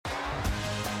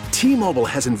T-Mobile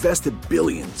has invested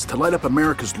billions to light up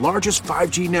America's largest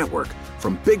 5G network,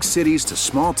 from big cities to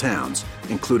small towns,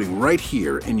 including right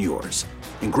here in yours.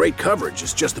 And great coverage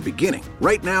is just the beginning.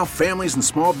 Right now, families and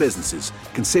small businesses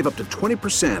can save up to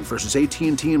 20% versus AT&T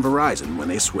and Verizon when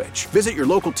they switch. Visit your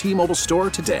local T-Mobile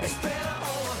store today.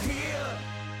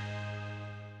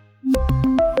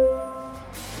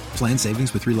 Plan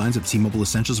savings with 3 lines of T-Mobile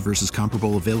Essentials versus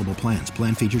comparable available plans.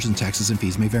 Plan features and taxes and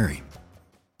fees may vary.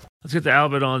 Let's get to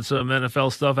Albert on some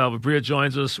NFL stuff. Albert Breer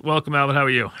joins us. Welcome, Albert. How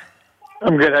are you?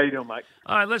 I'm good. How you doing, Mike?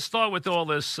 All right, let's start with all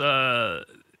this, the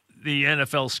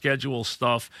NFL schedule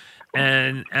stuff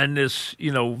and this,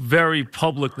 very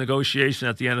public negotiation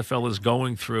that the NFL is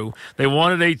going through. They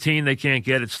wanted 18. They can't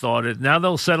get it started. Now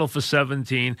they'll settle for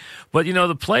 17. But,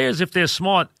 the players, if they're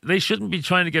smart, they shouldn't be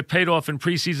trying to get paid off in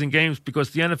preseason games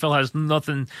because the NFL has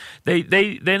nothing.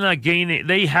 They're not gaining.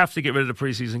 They have to get rid of the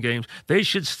preseason games. They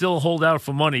should still hold out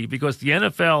for money because the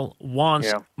NFL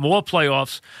wants more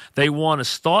playoffs. They want to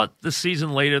start the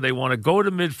season later. They want to go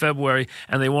to mid-February,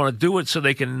 and they want to do it so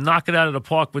they can knock it out of the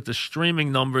park with the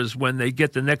streaming numbers when they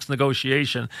get the next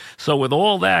negotiation. So with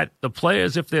all that, the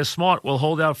players, if they're smart, will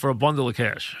hold out for a bundle of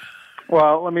cash.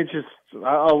 Well, let me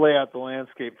I'll lay out the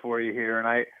landscape for you here. And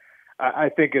I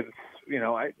think it's,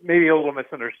 maybe a little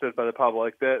misunderstood by the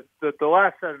public. The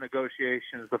last set of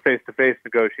negotiations, the face-to-face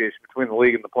negotiation between the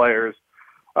league and the players,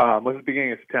 was at the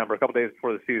beginning of September, a couple days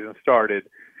before the season started.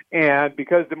 And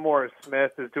because DeMaurice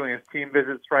Smith is doing his team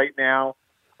visits right now,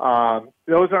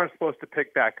 those aren't supposed to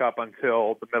pick back up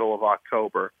until the middle of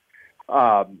October.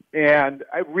 And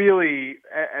I really,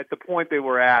 at the point they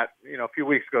were at, a few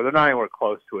weeks ago, they're not anywhere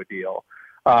close to a deal.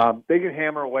 They can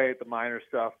hammer away at the minor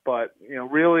stuff, but,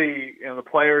 really, the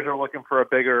players are looking for a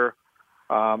bigger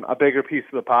piece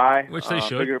of the pie. Which they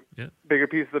should. Bigger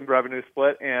piece of the revenue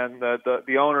split, and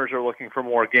the owners are looking for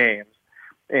more games.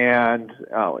 And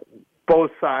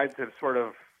both sides have sort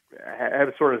of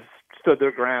stood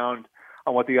their ground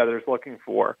on what the other is looking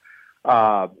for.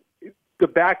 The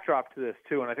backdrop to this,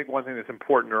 too, and I think one thing that's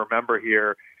important to remember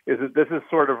here is that this is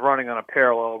sort of running on a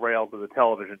parallel rail to the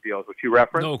television deals, which you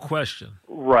referenced. No question.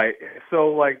 Right.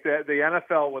 So, the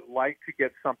NFL would like to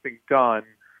get something done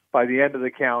by the end of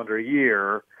the calendar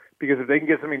year, because if they can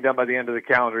get something done by the end of the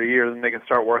calendar year, then they can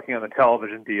start working on the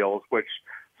television deals, which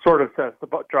sort of sets the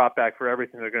drop back for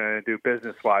everything they're going to do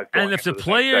business-wise. And if the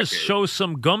players show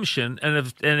some gumption,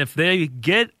 and if they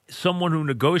get someone who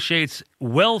negotiates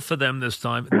well for them this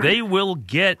time, they will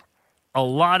get a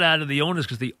lot out of the owners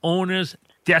because the owners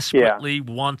desperately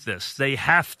want this. They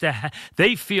have to.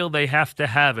 They feel they have to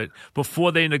have it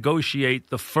before they negotiate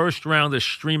the first round of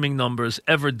streaming numbers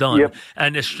ever done,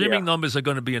 and the streaming numbers are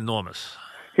going to be enormous.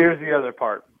 Here's the other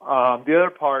part. The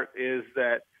other part is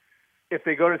that if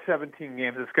they go to 17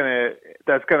 games, that's going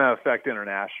to affect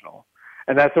international,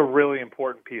 and that's a really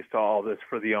important piece to all this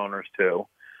for the owners too.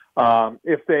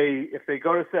 If they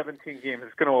go to 17 games,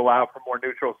 it's going to allow for more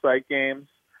neutral site games.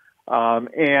 But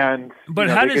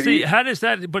how does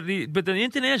that? But the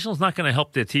international is not going to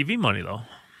help their TV money though.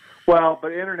 Well,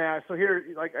 but international here,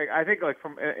 I think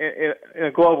from in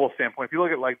a global standpoint, if you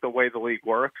look at the way the league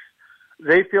works,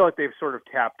 they feel like they've sort of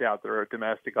tapped out their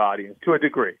domestic audience to a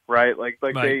degree, right?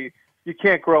 Right. You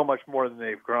can't grow much more than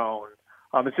they've grown.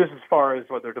 It's just as far as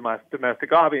what their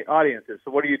domestic audience is. So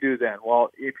what do you do then?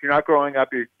 Well, if you're not growing up,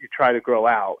 you try to grow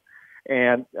out.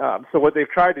 And so what they've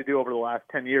tried to do over the last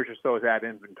 10 years or so is add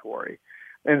inventory.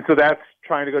 And so that's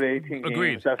trying to go to 18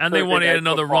 Agreed. games. That's and they want to add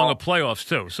another football. rung of playoffs,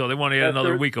 too. So they want to add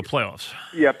another week of playoffs.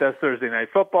 Yep, that's Thursday Night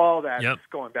Football. That's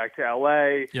going back to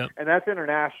L.A. Yep. And that's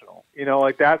international.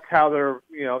 That's how they're,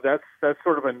 that's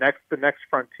sort of the next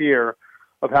frontier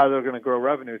of how they're going to grow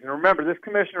revenues. And remember, this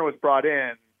commissioner was brought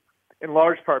in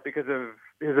large part because of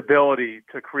his ability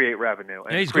to create revenue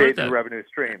and create new revenue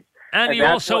streams. And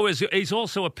he's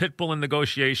also a pit bull in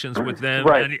negotiations with them,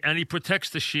 right. and he protects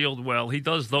the shield well. He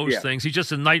does those things. He's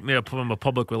just a nightmare from a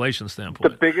public relations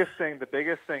standpoint. The biggest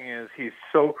thing is he's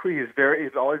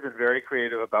always been very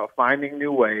creative about finding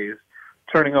new ways,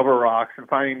 turning over rocks, and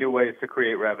finding new ways to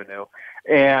create revenue.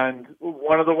 And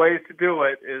one of the ways to do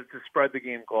it is to spread the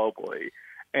game globally.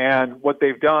 And what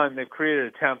they've done, they've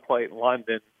created a template in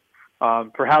London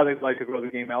for how they'd like to grow the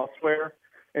game elsewhere.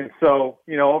 And so,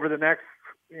 over the next,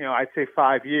 I'd say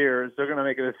 5 years, they're going to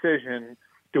make a decision.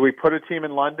 Do we put a team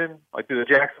in London? Do the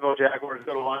Jacksonville Jaguars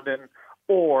go to London?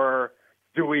 Or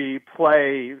do we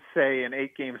play, say, an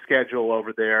 8-game schedule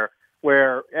over there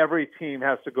where every team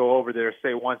has to go over there,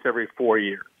 say, once every 4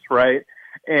 years, right?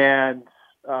 And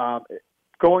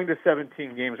going to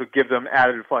 17 games would give them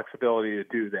added flexibility to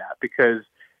do that, because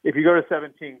if you go to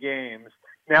 17 games,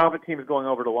 now if a team is going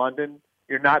over to London,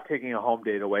 you're not taking a home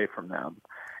date away from them.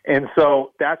 And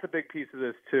so that's a big piece of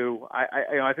this too.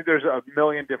 I think there's a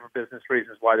million different business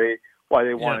reasons why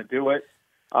they want to do it.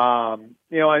 I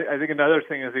think another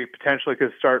thing is they potentially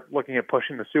could start looking at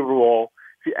pushing the Super Bowl.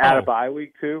 If you add a bye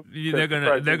week too, they're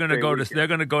gonna go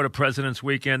to President's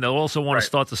Weekend. They'll also want to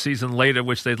start the season later,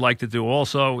 which they'd like to do.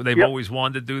 Also, they've always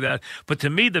wanted to do that. But to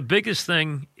me, the biggest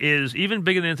thing is even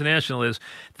bigger than international is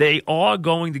they are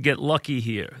going to get lucky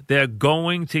here. They're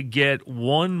going to get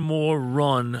one more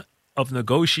run of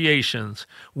negotiations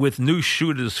with new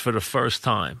shooters for the first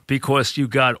time because you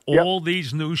got all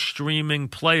these new streaming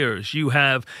players. You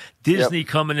have Disney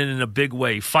coming in a big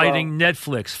way, fighting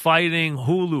Netflix, fighting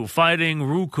Hulu, fighting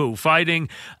Roku, fighting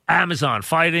Amazon,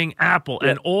 fighting Apple,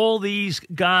 and all these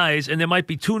guys, and there might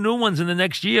be 2 new ones in the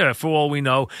next year for all we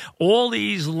know. All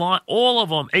of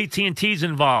them, AT&T's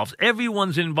involved,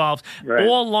 everyone's involved,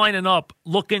 all lining up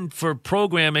looking for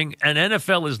programming, and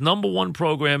NFL is number 1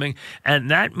 programming,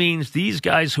 and that means these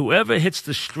guys, whoever hits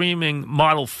the streaming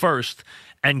model first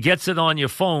and gets it on your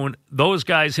phone, those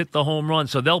guys hit the home run.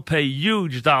 So they'll pay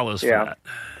huge dollars for that.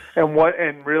 And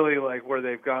really like where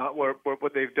they've gone,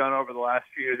 what they've done over the last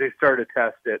few years, they started to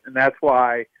test it, and that's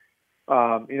why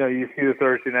you see the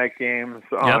Thursday night games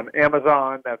on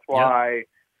Amazon. That's why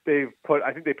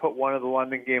I think they put one of the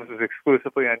London games was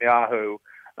exclusively on Yahoo.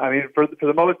 I mean, for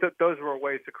the most, those were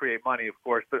ways to create money, of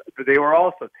course, but they were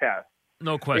also tests.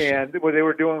 No question. And what they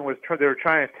were doing was they were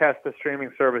trying to test the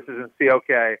streaming services and see,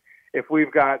 okay, if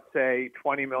we've got, say,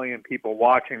 20 million people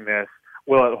watching this,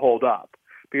 will it hold up?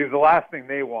 Because the last thing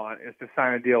they want is to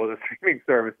sign a deal with a streaming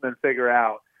service and then figure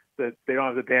out that they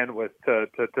don't have the bandwidth to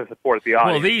support the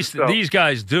audience. Well, these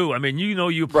guys do. I mean,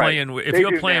 you're playing. If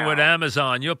you're playing with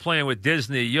Amazon, you're playing with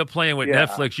Disney, you're playing with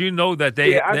Netflix. You know that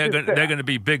they're going to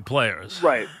be big players.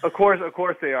 Right. Of course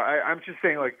they are. I'm just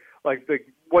saying,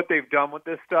 what they've done with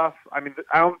this stuff. I mean,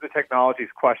 I don't think the technology is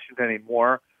questioned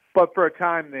anymore. But for a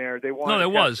time there, they wanted. No, there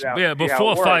was.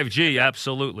 Before 5G,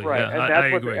 absolutely. Right, yeah, and I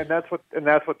agree. And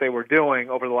that's what they were doing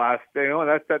over the last.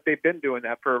 They've been doing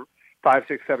that for 5,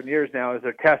 6, 7 years now. Is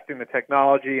they're testing the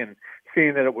technology and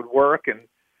seeing that it would work. And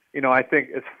I think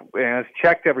it's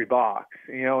checked every box.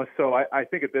 So I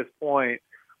think at this point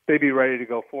they'd be ready to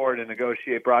go forward and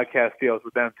negotiate broadcast deals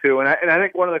with them too. And I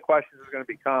think one of the questions is going to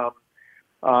become,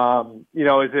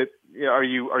 is it? Are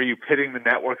you pitting the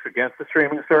networks against the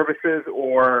streaming services,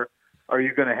 or are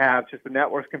you going to have just the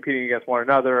networks competing against one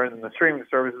another and then the streaming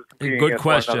services competing against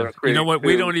one another? Good question. You know what?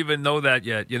 We don't even know that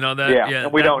yet. You know that? Yeah,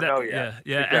 and we don't know yet.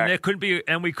 Yeah. Exactly. And there could be,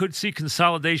 and we could see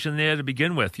consolidation there to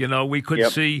begin with. We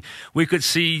could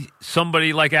see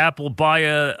somebody like Apple buy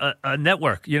a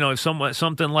network.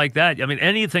 Something like that. I mean,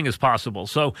 anything is possible.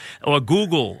 So, or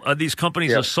Google. These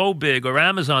companies are so big, or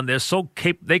Amazon. They're so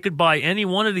they could buy any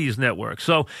one of these networks.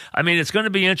 So, I mean, it's going to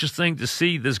be interesting to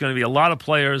see. There's going to be a lot of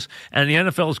players, and the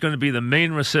NFL is going to be the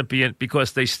main recipient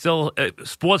because they still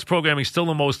sports programming is still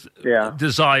the most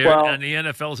desired, and the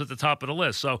NFL is at the top of the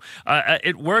list. So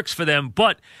it works for them,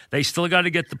 but they still got to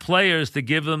get the players to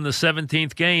give them the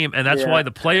 17th game, and that's why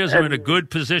the players are in a good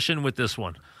position with this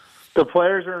one. The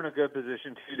players are in a good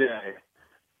position today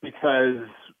because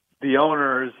the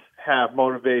owners have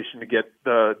motivation to get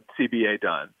the CBA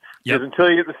done. Because until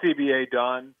you get the CBA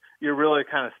done, you're really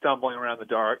kind of stumbling around in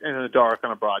the dark on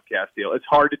a broadcast deal. It's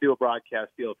hard to do a broadcast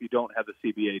deal if you don't have the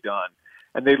CBA done.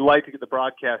 And they'd like to get the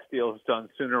broadcast deals done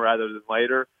sooner rather than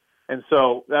later. And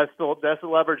so that's the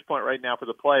leverage point right now for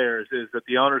the players, is that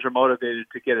the owners are motivated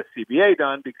to get a CBA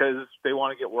done because they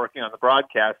want to get working on the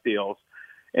broadcast deals.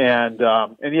 So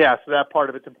that part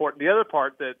of it's important. The other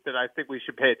part that I think we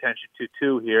should pay attention to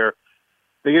too here,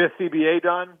 they get a CBA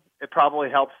done, it probably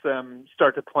helps them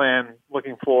start to plan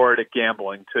looking forward at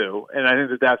gambling too. And I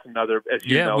think that's another, as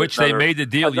you know. Which they made the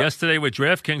deal yesterday with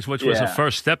DraftKings, which was the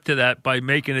first step to that by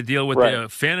making a deal with their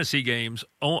fantasy games.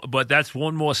 But that's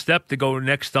one more step to go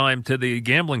next time to the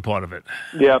gambling part of it.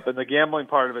 Yep, and the gambling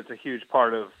part of it's a huge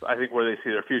part of, I think, where they see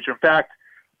their future. In fact,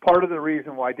 part of the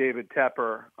reason why David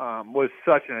Tepper was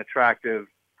such an attractive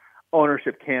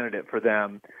ownership candidate for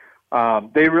them,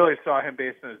 they really saw him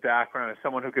based on his background as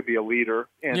someone who could be a leader.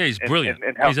 He's brilliant.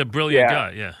 He's a brilliant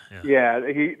guy.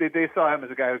 They saw him as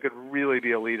a guy who could really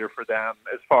be a leader for them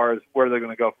as far as where they're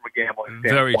going to go from a gambling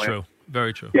standpoint.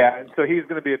 Very true. Yeah, and so he's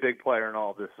going to be a big player in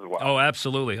all of this as well. Oh,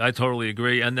 absolutely. I totally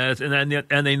agree. And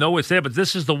they know it's there, but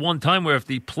this is the one time where if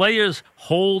the players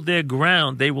hold their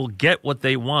ground, they will get what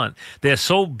they want. They're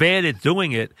so bad at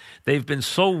doing it. They've been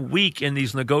so weak in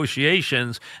these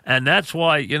negotiations, and that's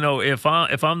why, if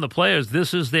I'm the players,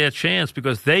 this is their chance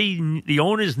because the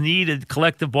owners need a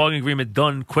collective bargaining agreement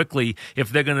done quickly if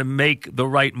they're going to make the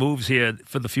right moves here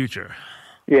for the future.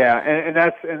 Yeah, and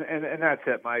that's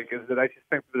it, Mike. Is that I just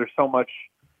think that there's so much.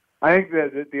 I think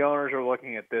that the owners are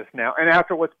looking at this now, and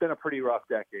after what's been a pretty rough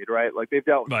decade, right? Like they've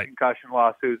dealt with concussion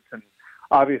lawsuits, and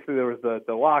obviously there was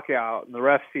the lockout and the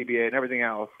ref CBA and everything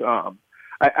else. And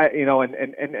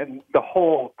the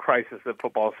whole crisis that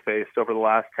football's faced over the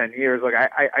last 10 years. Like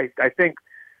I think,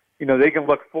 they can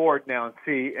look forward now and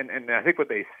see, and I think what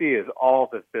they see is all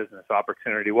this business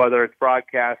opportunity, whether it's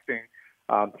broadcasting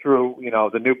through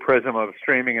the new prism of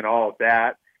streaming and all of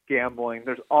that. Gambling,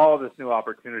 there's all this new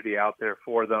opportunity out there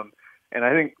for them, and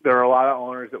I think there are a lot of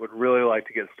owners that would really like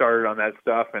to get started on that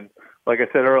stuff. And like I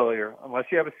said earlier, unless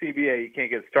you have a CBA, you can't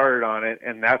get started on it,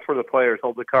 and that's where the players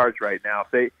hold the cards right now.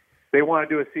 If they want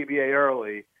to do a CBA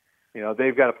early,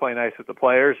 they've got to play nice with the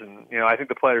players, and I think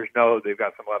the players know they've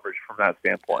got some leverage from that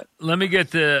standpoint. Let me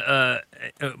get to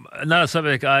not a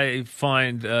subject I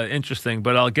find interesting,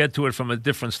 but I'll get to it from a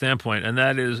different standpoint, and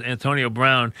that is Antonio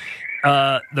Brown.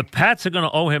 The Pats are going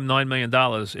to owe him $9 million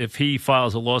if he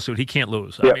files a lawsuit. He can't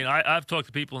lose. Yep. I mean, I've talked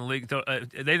to people in the league.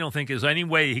 They don't think there's any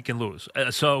way he can lose.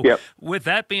 With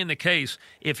that being the case,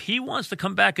 if he wants to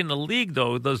come back in the league,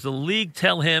 though, does the league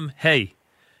tell him, hey,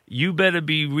 you better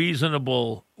be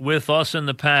reasonable with us and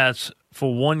the Pats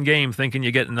for one game thinking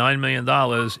you're getting $9 million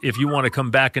if you want to come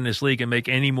back in this league and make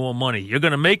any more money? You're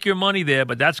going to make your money there,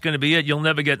 but that's going to be it. You'll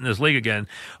never get in this league again.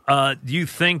 Do you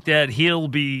think that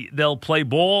they'll play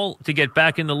ball to get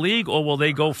back in the league, or will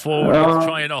they go forward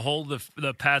trying to hold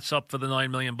the Pats up for the $9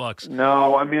 million?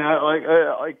 No, I mean,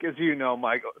 like as you know,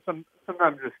 Mike,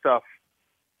 sometimes this stuff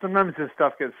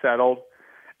gets settled.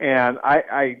 And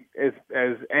I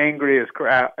as angry as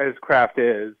Kraft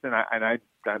is, and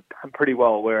I'm pretty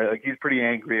well aware, like he's pretty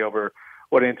angry over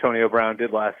what Antonio Brown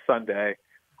did last Sunday.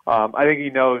 I think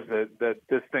he knows that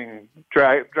this thing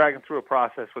dragging through a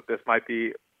process with this might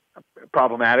be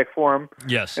problematic for him.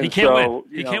 Yes, and he can't win.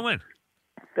 He can't win.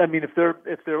 I mean, if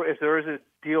there is a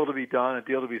deal to be done, a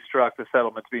deal to be struck, a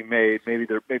settlement to be made, maybe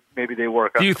they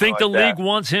work. Do you think the league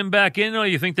wants him back in, or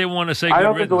you think they want to say? I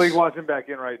don't think the league wants him back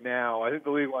in right now. I think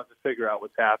the league wants to figure out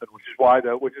what's happened, which is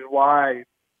why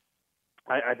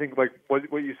I think like what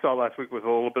you saw last week was a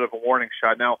little bit of a warning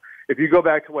shot. Now, if you go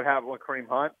back to what happened with Kareem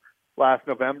Hunt last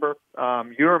November,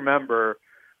 you remember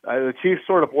the Chiefs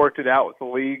sort of worked it out with the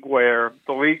league, where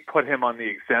the league put him on the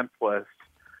exempt list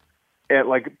at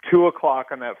like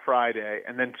 2:00 on that Friday,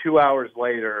 and then 2 hours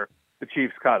later, the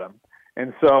Chiefs cut him.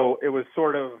 And so it was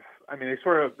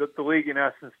the league in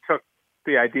essence took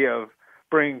the idea of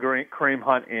bringing Kareem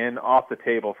Hunt in off the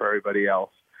table for everybody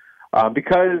else.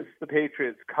 Because the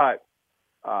Patriots cut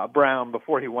Brown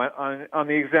before he went on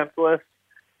the exempt list,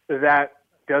 that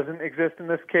doesn't exist in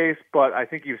this case, but I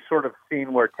think you've sort of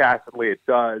seen where tacitly it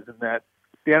does, and that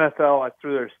the NFL,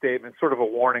 through their statement, sort of a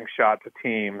warning shot to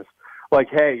teams. Like,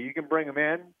 hey, you can bring him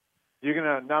in. You're going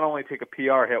to not only take a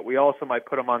PR hit, we also might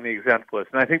put him on the exempt list.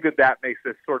 And I think that makes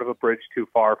this sort of a bridge too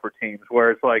far for teams, where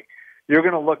it's like you're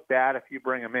going to look bad if you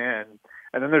bring him in.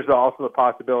 And then there's also the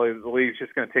possibility that the league's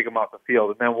just going to take him off the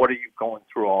field. And then what are you going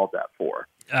through all of that for?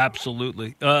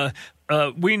 Absolutely.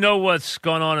 We know what's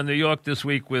going on in New York this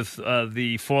week with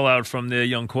the fallout from their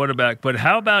young quarterback. But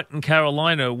how about in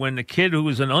Carolina, when the kid who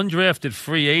is an undrafted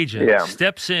free agent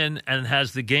steps in and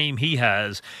has the game he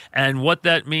has, and what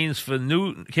that means for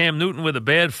Cam Newton with a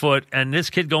bad foot, and this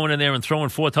kid going in there and throwing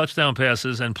 4 touchdown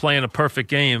passes and playing a perfect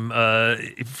game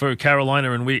for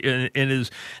Carolina, and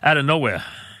is out of nowhere.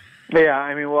 Yeah,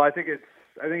 I mean, well, I think it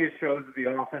shows that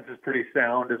the offense is pretty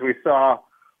sound, as we saw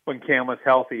when Cam was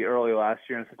healthy early last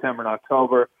year in September and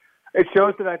October. It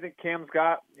shows that I think Cam's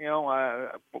got,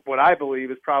 what I believe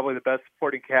is probably the best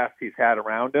supporting cast he's had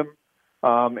around him.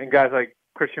 And guys like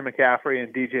Christian McCaffrey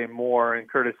and DJ Moore and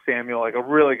Curtis Samuel, like a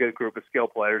really good group of skill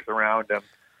players around him.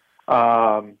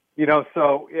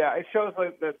 It shows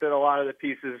like that a lot of the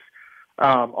pieces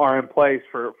are in place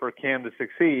for Cam to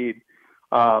succeed.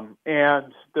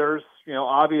 And there's,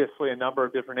 obviously a number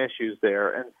of different issues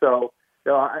there. And so,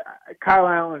 Kyle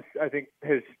Allen, I think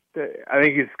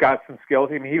he's got some skills.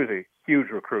 I mean, he was a huge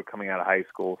recruit coming out of high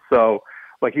school. So,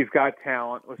 like, he's got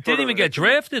talent. Didn't even get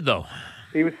drafted, though.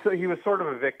 He was sort of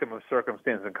a victim of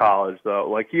circumstance in college, though.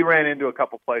 Like, he ran into a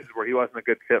couple places where he wasn't a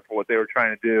good fit for what they were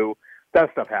trying to do.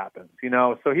 That stuff happens,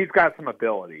 So he's got some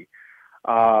ability.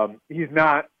 He's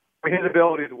not. His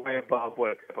ability is way above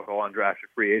what a typical undrafted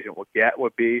free agent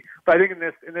would be. But I think in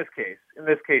this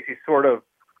case, he sort of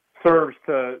serves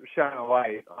to shine a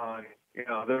light on,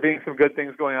 there being some good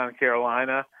things going on in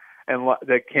Carolina, and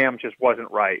that Cam just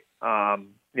wasn't right.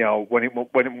 When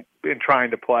in trying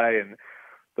to play in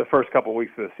the first couple of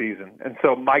weeks of the season. And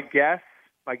so my guess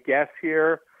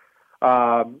here,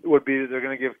 would be that they're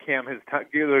going to give Cam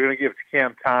they're going to give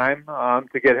Cam time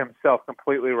to get himself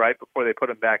completely right before they put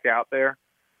him back out there.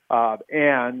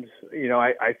 And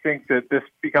I think that this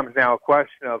becomes now a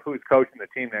question of who's coaching the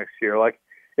team next year. Like,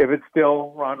 if it's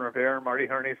still Ron Rivera and Marty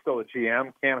Herney still the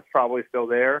GM, Cam's probably still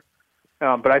there.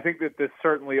 But I think that this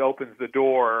certainly opens the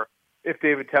door. If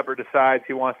David Tepper decides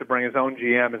he wants to bring his own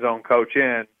GM, his own coach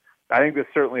in, I think this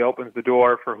certainly opens the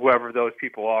door for whoever those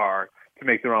people are to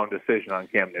make their own decision on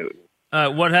Cam Newton.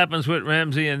 What happens with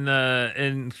Ramsey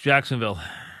in Jacksonville?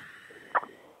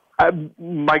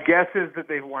 My guess is that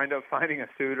they wind up finding a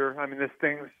suitor. I mean, this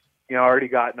thing's already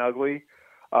gotten ugly.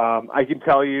 I can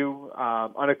tell you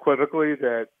unequivocally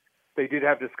that they did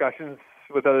have discussions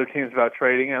with other teams about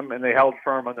trading him, and they held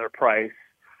firm on their price,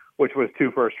 which was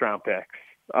 2 first-round picks.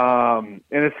 And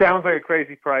it sounds like a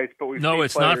crazy price, but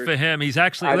it's not for him. He's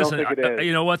actually, don't think it is.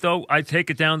 You know what, though? I take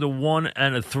it down to 1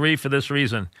 and a 3 for this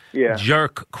reason. Yeah.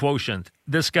 Jerk quotient.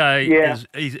 This guy is,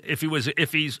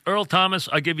 if he's Earl Thomas,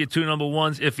 I'll give you 2 number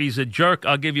 1s. If he's a jerk,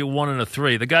 I'll give you 1 and a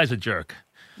 3. The guy's a jerk.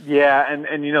 Yeah, and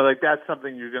that's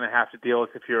something you're going to have to deal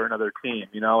with if you're another team,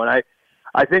 and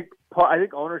I think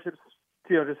ownership's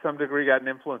to some degree got an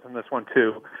influence on this one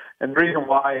too. And the reason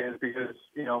why is because,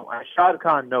 Shad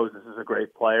Khan knows this is a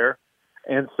great player.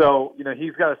 And so,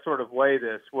 he's got to sort of weigh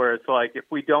this where it's like, if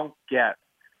we don't get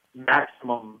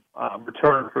maximum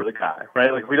return for the guy,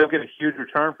 right? Like, if we don't get a huge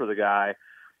return for the guy,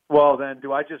 well, then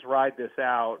do I just ride this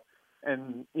out?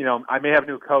 And, I may have a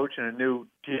new coach and a new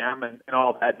GM and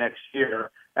all that next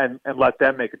year and let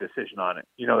them make a decision on it.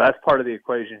 That's part of the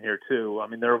equation here too. I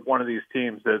mean, they're one of these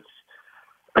teams that's,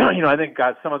 I think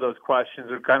got some of those questions,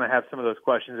 or kind of have some of those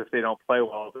questions if they don't play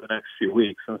well over the next few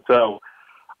weeks. And so,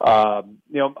 I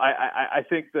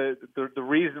think the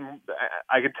reason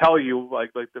I can tell you,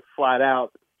 like the flat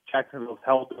out, Jacksonville's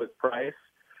held to its price.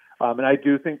 And I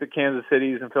do think the Kansas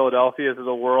Cities and Philadelphias of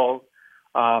the world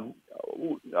are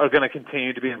going to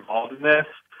continue to be involved in this.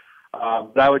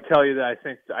 But I would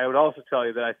also tell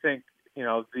you that I think,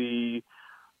 the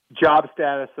job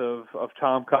status of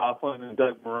Tom Coughlin and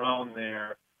Doug Marrone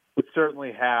there would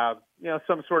certainly have,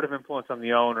 some sort of influence on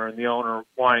the owner, and the owner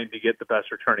wanting to get the best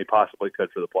return he possibly could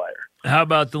for the player. How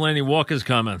about Delaney Walker's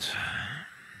comments?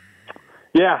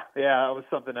 Yeah, that was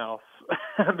something else.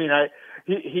 I mean,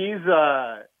 he's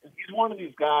one of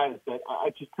these guys that I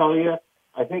just tell you,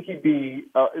 I think he'd be.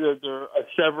 There are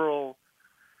several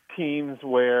teams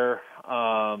where.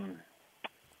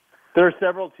 There are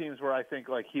several teams where I think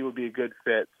like he would be a good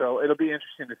fit. So it'll be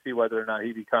interesting to see whether or not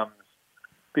he becomes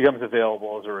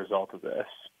available as a result of this.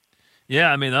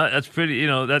 Yeah, I mean that's pretty. You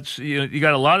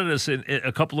got a lot of this in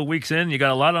a couple of weeks in. You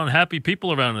got a lot of unhappy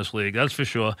people around this league. That's for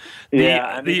sure. Go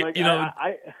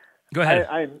ahead.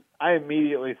 I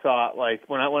immediately thought, like,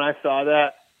 when I saw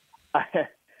that,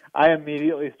 I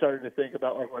immediately started to think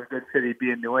about like what a good fit he'd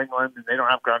be in New England, and they don't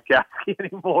have Gronkowski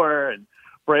anymore, and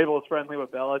Vrabel's friendly with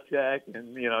Belichick,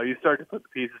 and you start to put the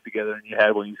pieces together in your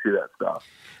head when you see that stuff.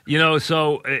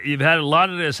 So you've had a lot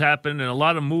of this happen and a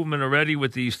lot of movement already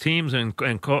with these teams and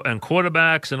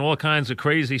quarterbacks and all kinds of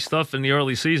crazy stuff in the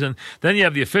early season. Then you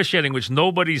have the officiating, which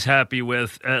nobody's happy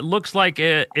with. It looks like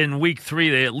in week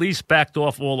 3 they at least backed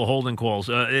off all the holding calls.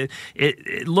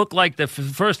 It looked like the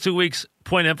first 2 weeks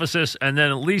point emphasis, and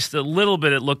then at least a little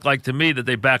bit it looked like to me that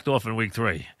they backed off in week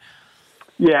 3.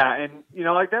 Yeah, and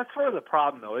that's sort of the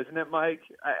problem, though, isn't it, Mike?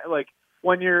 Like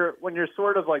when you're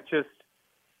sort of like just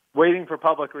waiting for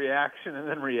public reaction and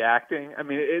then reacting. I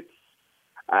mean,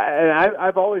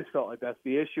 I've always felt like that's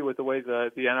the issue with the way the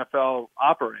NFL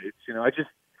operates.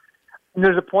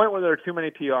 There's a point where there are too many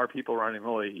PR people running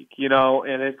the league,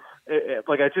 and it's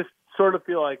like I just sort of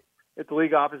feel like if the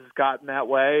league office has gotten that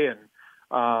way, and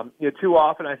too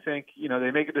often I think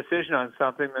they make a decision on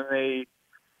something, then they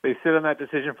sit on that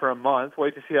decision for a month,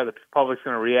 wait to see how the public's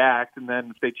going to react, and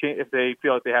then if they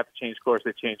feel like they have to change course,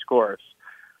 they change course.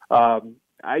 I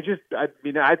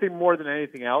think more than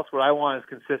anything else, what I want is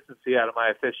consistency out of my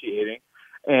officiating.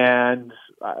 And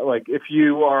if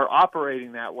you are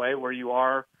operating that way, where you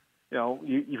are,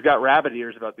 you've got rabbit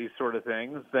ears about these sort of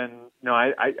things, then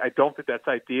I don't think that's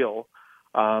ideal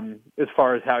as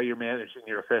far as how you're managing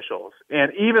your officials.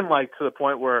 And even to the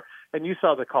point where. And you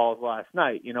saw the calls last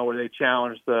night, where they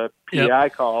challenged the PI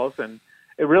calls, and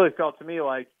it really felt to me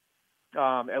like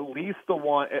at least the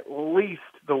one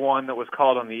that was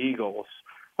called on the Eagles,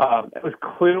 it was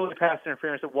clearly pass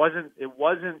interference. It wasn't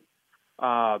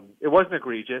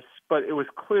egregious, but it was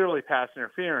clearly pass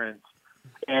interference,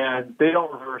 and they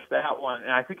don't reverse that one.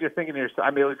 And I think you're thinking to yourself,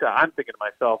 at least I'm thinking to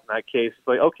myself in that case, it's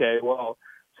like, okay, well.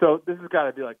 So this has got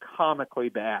to be comically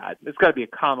bad. It's got to be a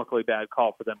comically bad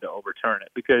call for them to overturn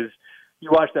it, because you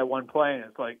watch that one play, and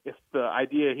it's like, if the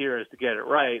idea here is to get it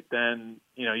right, then,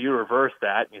 you reverse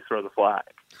that and you throw the flag.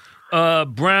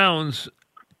 Browns,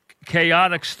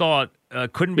 chaotic start.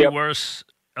 Couldn't be worse.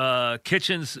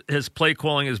 Kitchens, his play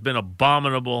calling has been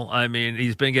abominable. I mean,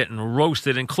 he's been getting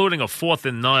roasted, including a 4th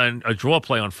and 9, a draw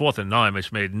play on 4th and 9,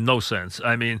 which made no sense.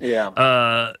 I mean,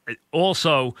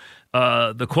 also,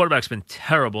 the quarterback's been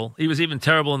terrible. He was even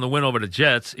terrible in the win over the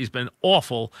Jets. He's been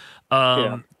awful.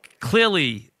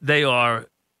 Clearly, they are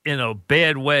in a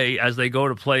bad way as they go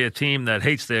to play a team that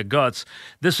hates their guts.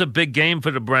 This is a big game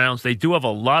for the Browns. They do have a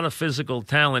lot of physical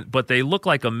talent, but they look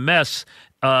like a mess.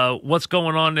 What's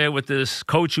going on there with this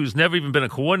coach who's never even been a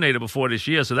coordinator before this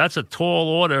year? So that's a tall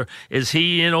order. Is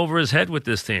he in over his head with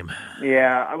this team?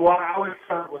 Yeah, well, I would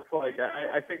start with,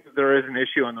 I think that there is an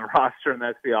issue on the roster, and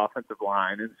that's the offensive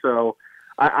line. And so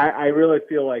I really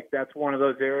feel like that's one of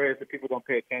those areas that people don't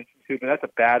pay attention to, but that's a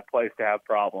bad place to have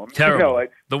problems. Terrible.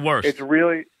 The worst. It's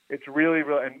really,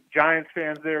 and Giants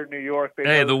fans there in New York.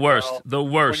 The worst. The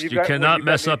worst. You cannot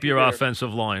mess up your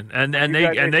offensive line, and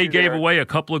they gave away a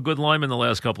couple of good linemen the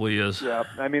last couple of years. Yeah,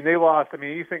 I mean they lost. I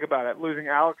mean you think about it, losing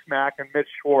Alex Mack and Mitch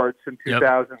Schwartz in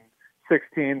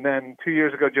 2016. Then 2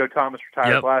 years ago, Joe Thomas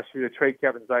retired. Last year, to trade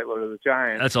Kevin Zeitler to the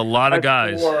Giants. That's a lot of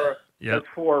guys. That's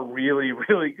 4 really,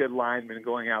 really good linemen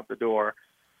going out the door.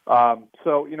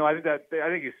 So I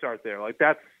think you start there. Like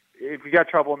that's, if you got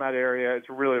trouble in that area, it's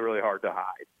really, really hard to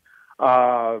hide.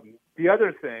 The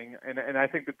other thing, and I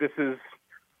think that this is,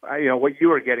 what you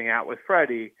were getting at with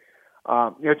Freddie.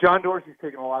 John Dorsey's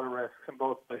taken a lot of risks in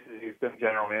both places. He's been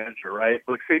general manager, right?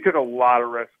 Like, so he took a lot of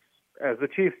risks as the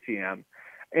Chiefs GM.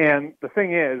 And the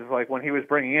thing is, like, when he was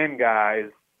bringing in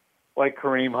guys like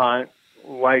Kareem Hunt,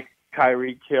 like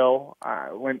Tyreek Hill,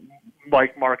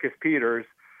 like Marcus Peters,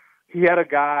 he had a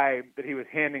guy that he was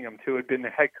handing him to who had been the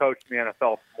head coach in the NFL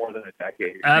for more than a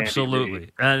decade.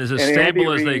 Absolutely. And as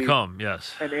stable as they come,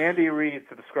 yes. And Andy Reid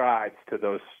subscribes to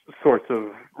those sorts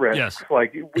of risks. Yes.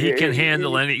 Like, he can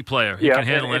handle any player. He can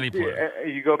handle any player.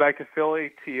 You go back to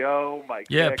Philly, T.O., Mike.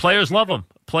 Yeah, Dick, players love him.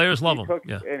 Players love him.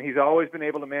 And he's always been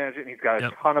able to manage it, and he's got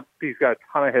a ton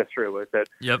of history with it.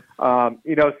 Yep.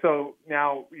 So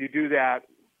now you do that,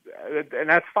 and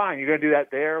that's fine. You're going to do that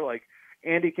there. Like,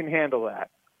 Andy can handle that.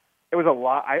 It was a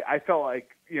lot. I felt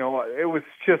like, it was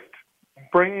just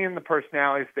bringing in the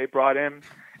personalities they brought in.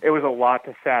 It was a lot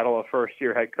to saddle a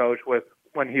first-year head coach with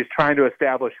when he's trying to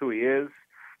establish who he is,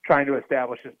 trying to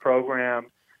establish his program.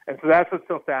 And so that's what's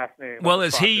so fascinating. Well,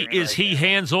 is he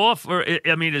hands off, or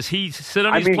does he sit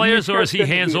on these players, or is he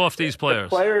hands off these players?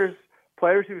 Players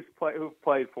who've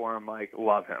played for him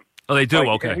love him. Oh, they do.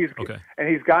 Like, okay. And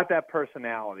he's got that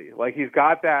personality. Like he's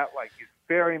got that. Like he's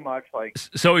very much like.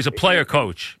 So he's a player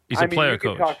coach. He's a player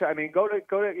coach. Go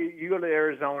to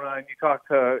Arizona and you talk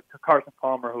to Carson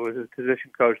Palmer, who is his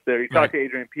position coach there. You talk to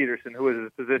Adrian Peterson, who is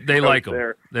his position coach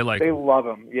there. They love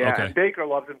him. Yeah, okay. And Baker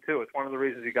loves him too. It's one of the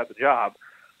reasons he got the job.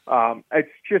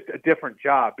 It's just a different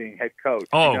job being head coach.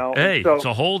 Oh, it's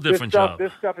a whole different job.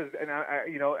 This stuff is, and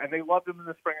they loved him in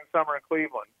the spring and summer in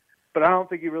Cleveland. But I don't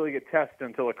think you really get tested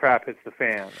until the crap hits the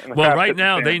fan. Well, right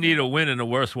now they need a win in the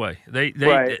worst way. They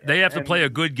have to play a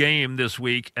good game this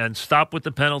week and stop with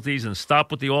the penalties and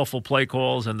stop with the awful play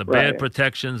calls and the bad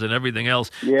protections and everything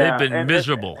else. Yeah, they've been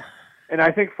miserable. And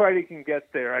I think Freddie can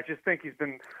get there. I just think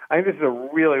I think this is a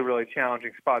really, really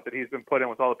challenging spot that he's been put in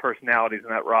with all the personalities in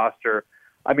that roster.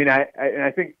 I mean,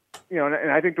 I think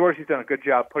I think Dorsey's done a good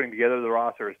job putting together the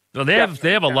rosters. Well, they have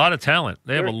a lot of talent.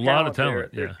 They have a lot of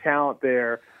talent. There's talent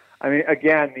there. I mean,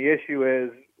 again, the issue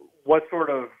is what sort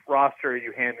of roster are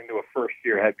you handing to a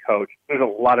first-year head coach? There's a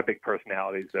lot of big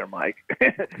personalities there, Mike.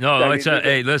 No, it's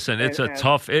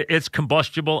tough. It's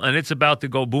combustible, and it's about to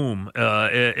go boom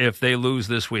if they lose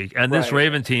this week. And this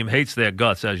Raven team hates their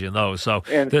guts, as you know.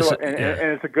 And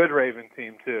it's a good Raven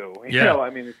team too.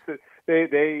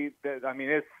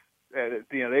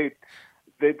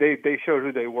 They showed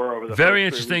who they were over the very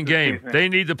interesting game. They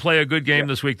need to play a good game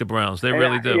this week, the Browns. They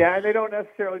really do. Yeah, and they don't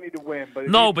necessarily need to win,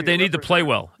 but they need to play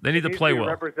well. They need to play well. A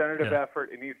representative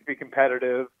effort. It needs to be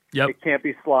competitive. Yep. It can't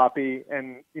be sloppy.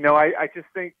 And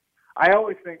I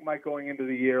always think, Mike, going into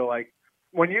the year, like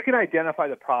when you can identify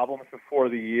the problems before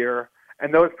the year,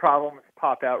 and those problems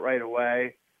pop out right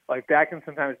away, like that can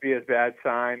sometimes be a bad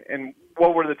sign. And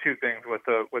what were the two things with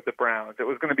the Browns? It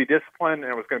was going to be discipline,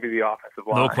 and it was going to be the offensive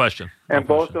line. No question.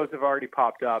 Both those have already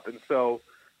popped up. And so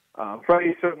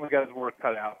Freddie certainly got his work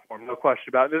cut out for him, no question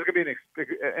about it. There's going to be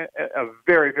a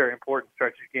very, very important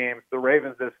stretch of games. The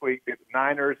Ravens this week, the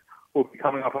Niners will be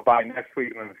coming off a bye next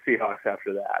week, and then the Seahawks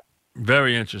after that.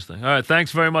 Very interesting. All right,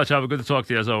 thanks very much. Have a good to talk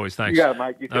to you as always. Thanks. You got it,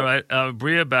 Mike. You too. All right,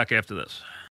 Bria, back after this.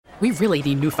 We really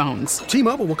need new phones.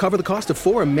 T-Mobile will cover the cost of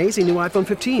 4 amazing new iPhone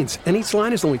 15s, and each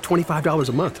line is only $25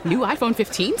 a month. New iPhone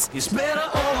 15s? It's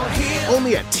better over here.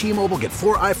 Only at T-Mobile, get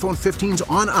 4 iPhone 15s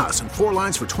on us and 4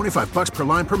 lines for $25 per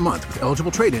line per month with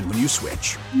eligible trade-in when you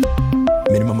switch.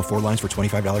 Minimum of 4 lines for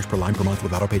 $25 per line per month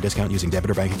with autopay discount using debit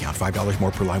or bank account. $5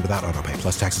 more per line without autopay,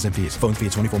 plus taxes and fees. Phone fee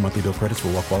at 24 monthly bill credits for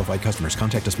well-qualified customers.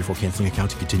 Contact us before canceling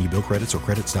account to continue bill credits or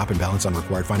credit stop and balance on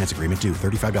required finance agreement due.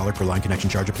 $35 per line connection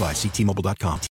charge applies. See T-Mobile.com.